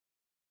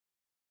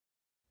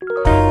These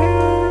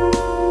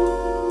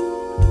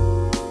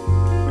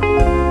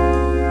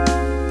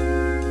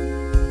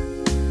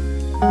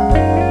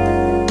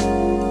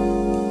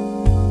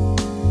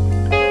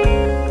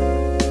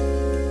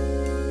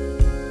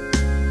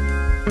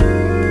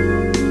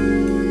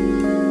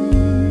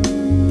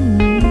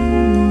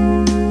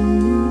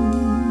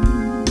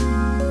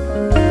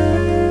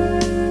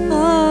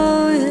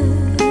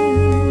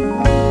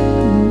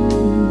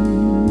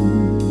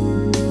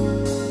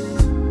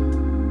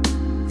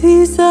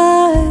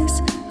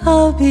eyes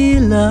are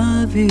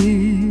beloved,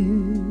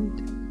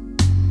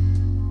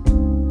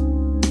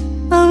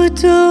 how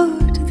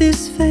adored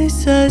this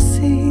face I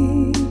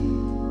see,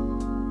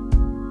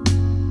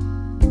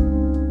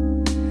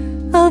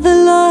 how the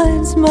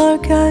lines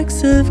mark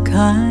acts of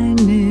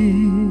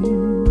kindness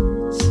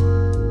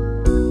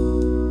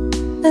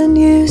and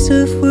years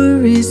of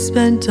worry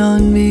spent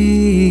on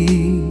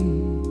me.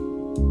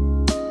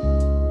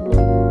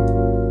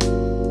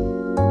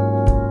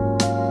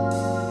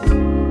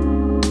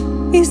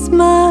 He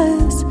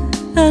smiles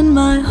and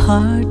my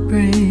heart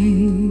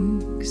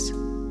breaks.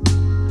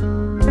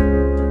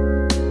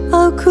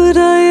 How could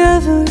I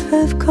ever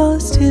have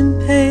caused him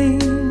pain?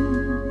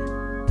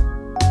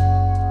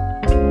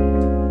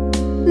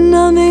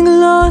 Numbing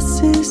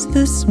losses,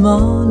 the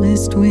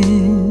smallest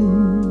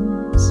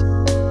wins,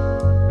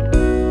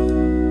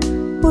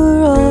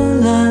 were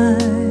all I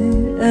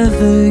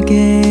ever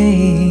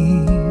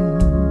gained.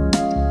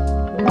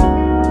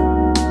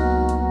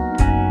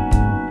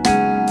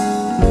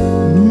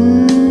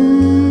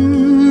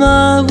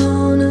 I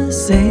wanna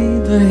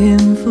savor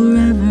him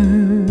forever.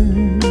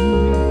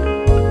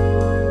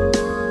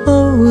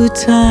 Oh,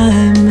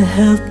 time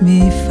help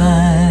me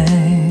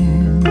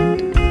find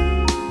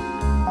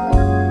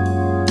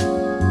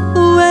a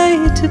way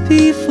to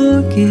be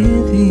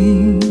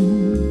forgiving,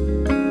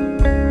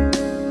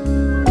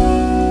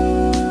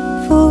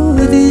 for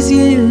these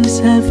years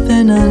have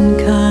been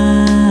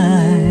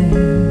unkind.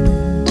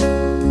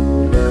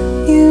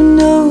 You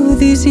know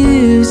these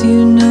years,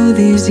 you know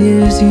these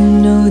years, you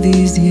know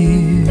these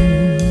years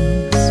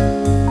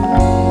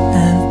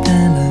have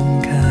been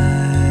unkind.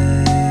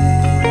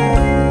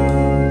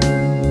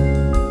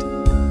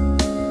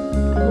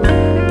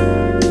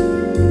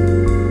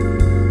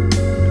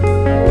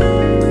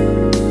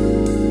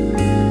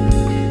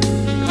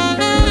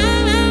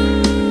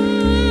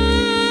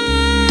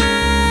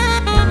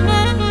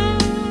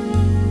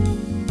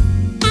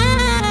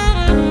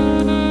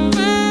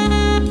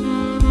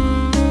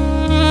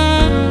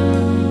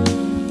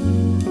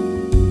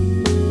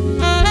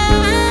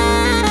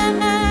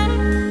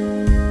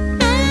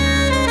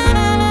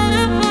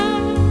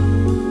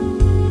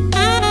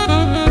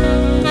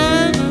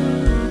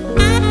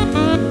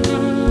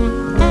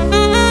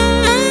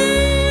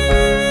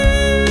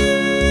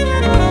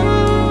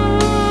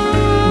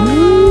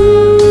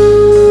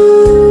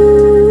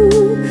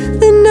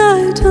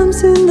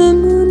 In the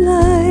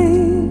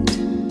moonlight,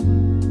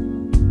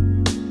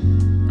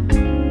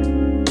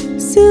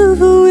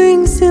 silver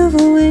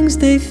wings,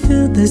 they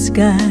filled the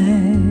sky.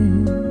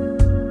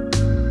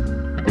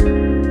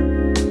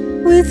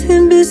 With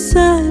him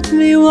beside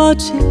me,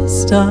 watching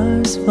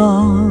stars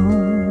fall,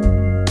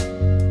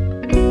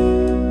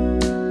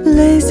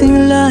 blazing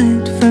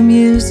light from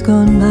years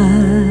gone by.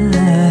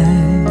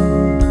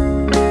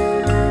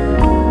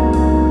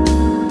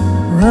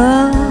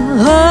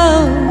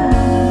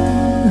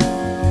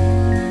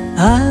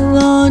 I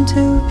want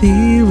to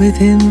be with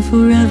him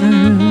forever.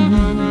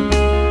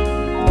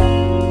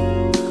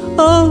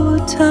 Oh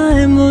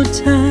time,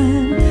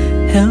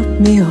 help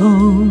me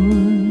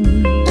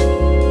hold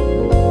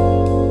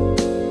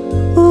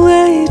a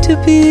way to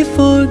be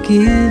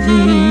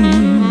forgiving,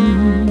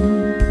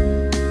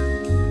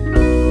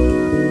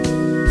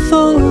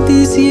 for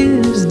these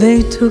years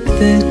they took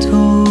their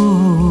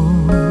toll.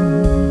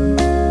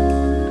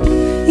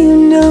 You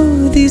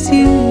know these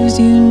years,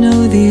 you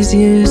know these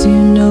years, you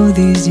know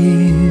these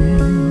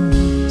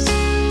years,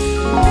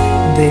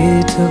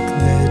 they took